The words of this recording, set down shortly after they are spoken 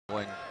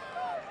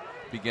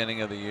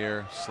Beginning of the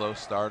year, slow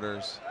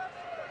starters,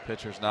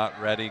 pitchers not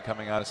ready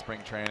coming out of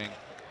spring training.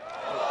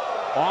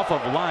 Off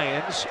of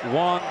Lyons,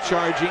 Wong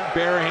charging,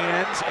 bare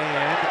hands,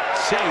 and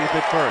save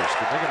at first.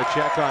 And they're going to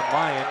check on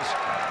Lyons,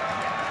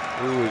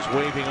 who is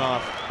waving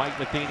off Mike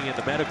Matheny and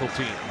the medical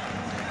team.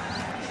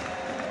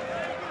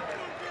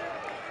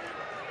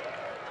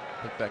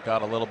 I think that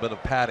got a little bit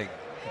of padding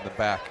in the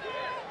back.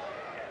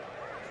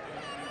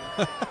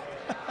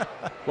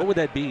 What would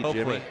that be,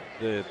 Hopefully.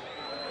 Jimmy?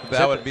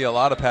 That would be a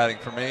lot of padding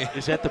for me.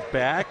 Is that the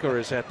back or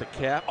is that the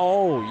cap?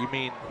 Oh, you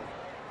mean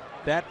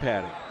that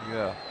padding?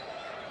 Yeah.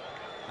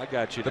 I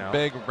got you now. The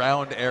big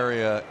round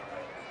area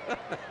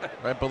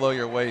right below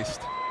your waist.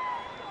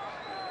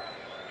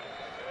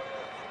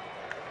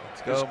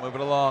 Let's go, move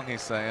it along,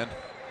 he's saying.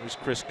 There's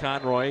Chris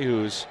Conroy,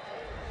 who's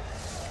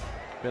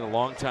been a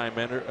long-time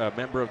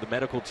member of the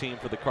medical team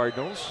for the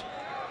Cardinals.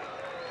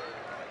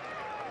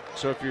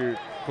 So if you're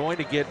going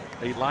to get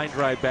a line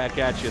drive back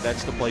at you,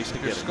 that's the place to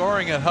get it. If you're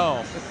scoring at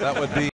home, that would be